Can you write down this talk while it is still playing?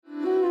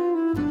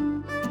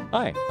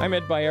Hi, I'm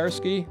Ed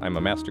Byarski. I'm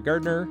a master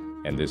gardener,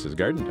 and this is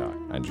Garden Talk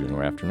on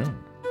Juneau Afternoon.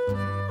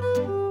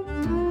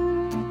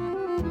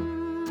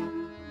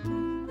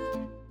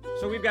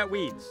 So we've got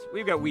weeds.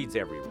 We've got weeds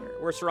everywhere.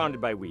 We're surrounded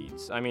by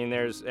weeds. I mean,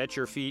 there's at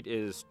your feet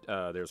is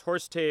there's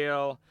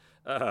horsetail.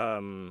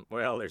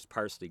 There's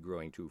parsley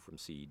growing too from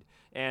seed,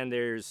 and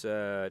there's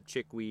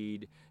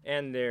chickweed,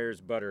 and there's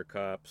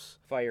buttercups,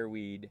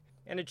 fireweed,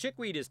 and the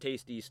chickweed is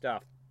tasty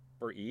stuff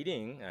for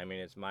eating. I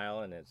mean, it's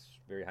mild and it's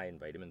very high in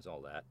vitamins,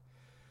 all that.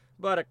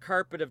 But a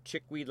carpet of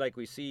chickweed like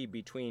we see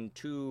between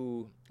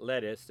two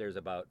lettuce, there's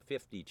about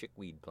 50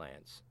 chickweed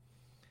plants,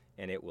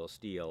 and it will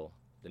steal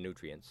the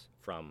nutrients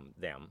from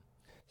them.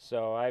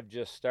 So I've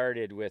just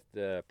started with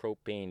the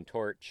propane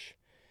torch,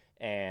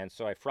 and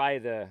so I fry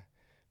the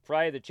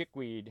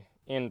chickweed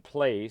in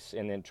place,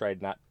 and then try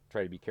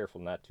to be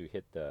careful not to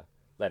hit the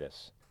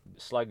lettuce.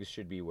 Slugs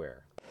should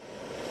beware.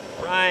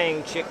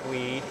 Frying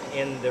chickweed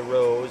in the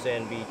rows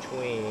and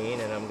between,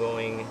 and I'm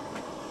going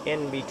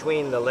in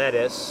between the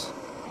lettuce.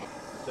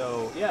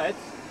 So yeah,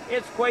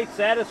 it's quite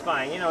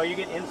satisfying. You know, you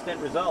get instant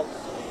results.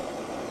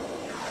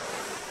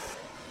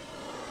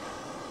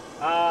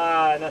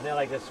 Nothing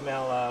like the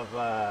smell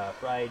of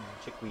fried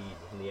chickweed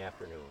in the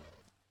afternoon.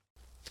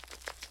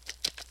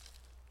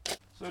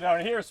 So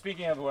down here,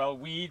 speaking of,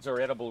 weeds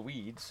or edible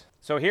weeds.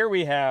 So here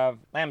we have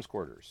lamb's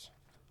quarters,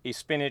 a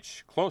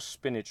close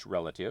spinach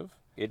relative.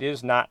 It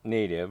is not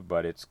native,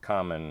 but it's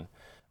common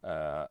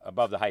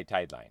above the high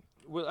tide line.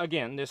 Well,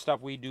 again, this stuff,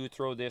 we do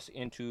throw this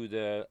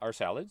into our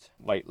salads.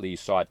 Lightly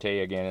saute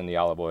again in the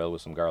olive oil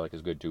with some garlic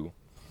is good too.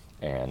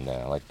 And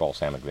like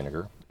balsamic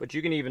vinegar. But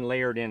you can even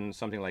layer it in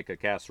something like a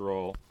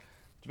casserole.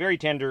 It's very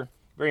tender,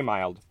 very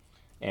mild,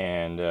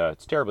 and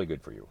it's terribly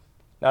good for you.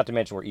 Not to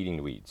mention we're eating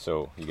the weeds,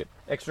 so you get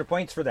extra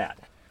points for that.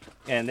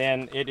 And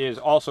then it is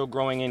also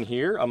growing in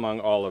here,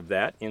 among all of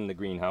that in the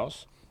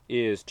greenhouse,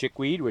 is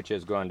chickweed, which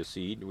has gone to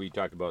seed. We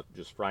talked about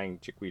just frying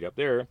chickweed up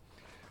there.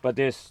 But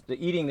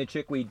eating the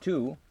chickweed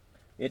too,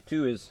 it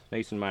too is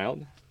nice and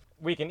mild.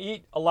 We can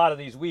eat a lot of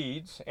these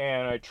weeds,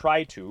 and I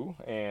try to,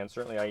 and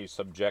certainly I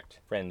subject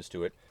friends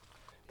to it,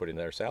 put in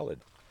their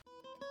salad.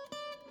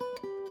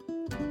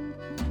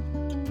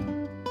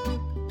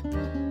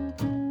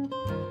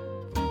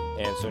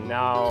 And so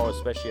now,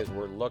 especially as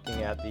we're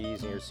looking at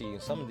these, and you're seeing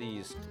some of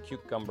these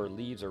cucumber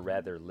leaves are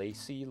rather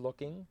lacy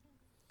looking.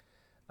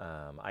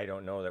 I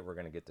don't know that we're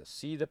going to get to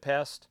see the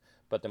pest,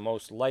 but the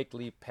most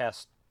likely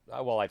pest,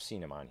 I've seen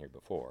them on here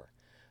before,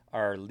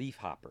 are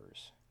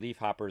leafhoppers.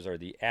 Leafhoppers are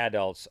the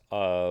adults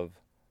of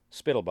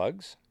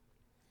spittlebugs,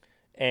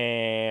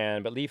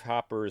 but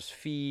leafhoppers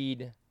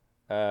feed.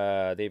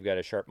 They've got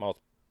a sharp mouth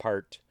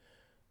part,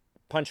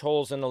 punch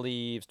holes in the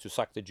leaves to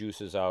suck the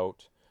juices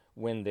out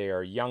when they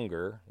are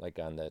younger, like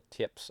on the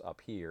tips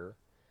up here,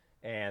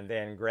 and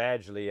then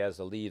gradually as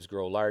the leaves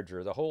grow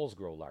larger, the holes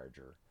grow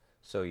larger.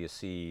 So you're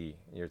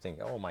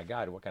thinking, oh my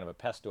God, what kind of a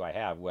pest do I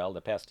have? Well,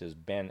 the pest has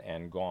been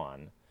and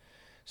gone.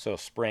 So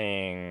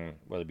spraying,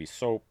 whether it be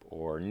soap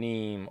or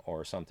neem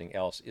or something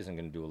else, isn't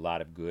going to do a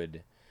lot of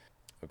good.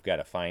 We've got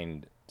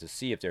to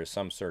see if there's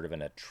some sort of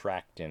an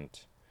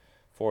attractant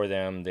for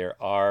them.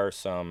 There are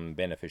some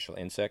beneficial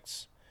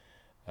insects.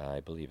 I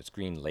believe it's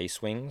green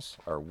lacewings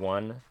are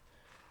one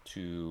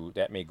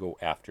that may go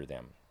after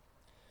them.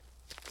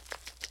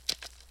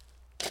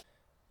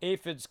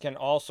 Aphids can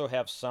also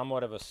have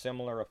somewhat of a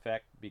similar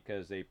effect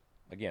because they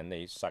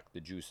suck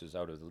the juices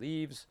out of the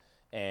leaves.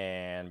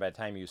 And by the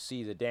time you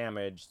see the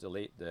damage,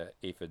 the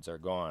aphids are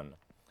gone.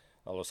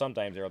 Although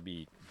sometimes there'll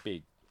be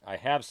big. I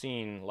have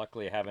seen,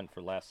 luckily I haven't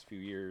for the last few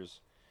years,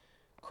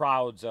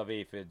 crowds of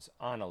aphids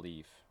on a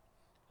leaf.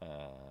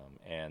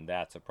 And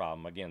that's a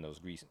problem. Again, those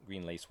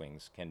green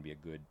lacewings can be a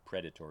good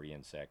predatory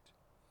insect.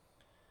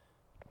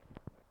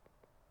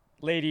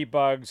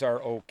 Ladybugs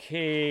are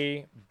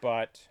okay,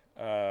 but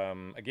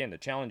again, the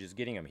challenge is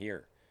getting them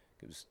here.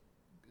 Because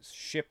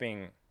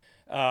shipping...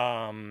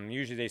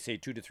 usually they say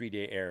 2 to 3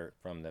 day air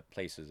from the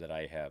places that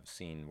I have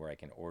seen where I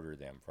can order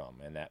them from,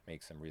 and that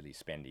makes them really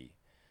spendy.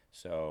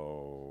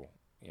 So,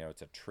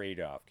 it's a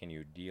trade-off. Can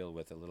you deal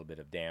with a little bit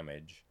of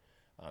damage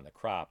on the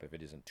crop if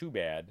it isn't too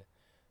bad?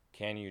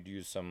 Can you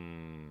do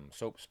some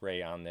soap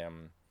spray on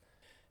them?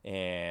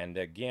 And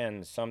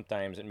again,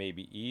 sometimes it may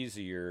be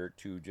easier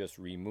to just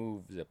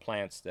remove the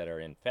plants that are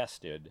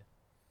infested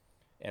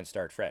and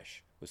start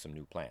fresh with some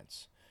new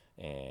plants.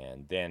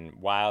 And then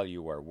while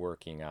you are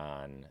working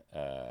on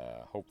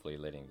hopefully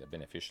letting the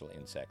beneficial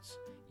insects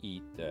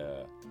eat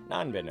the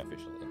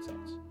non-beneficial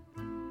insects.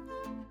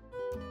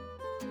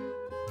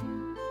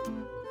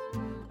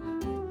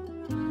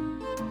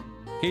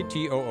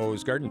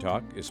 KTOO's Garden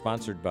Talk is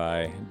sponsored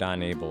by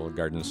Don Abel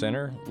Garden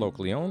Center,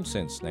 locally owned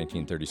since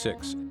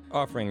 1936,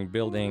 offering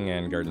building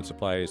and garden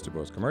supplies to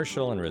both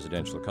commercial and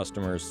residential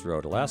customers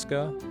throughout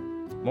Alaska.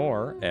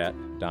 More at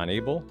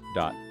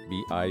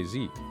donable.biz.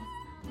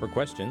 For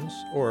questions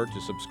or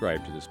to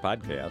subscribe to this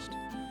podcast,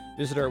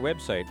 visit our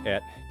website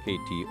at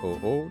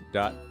ktoo.org.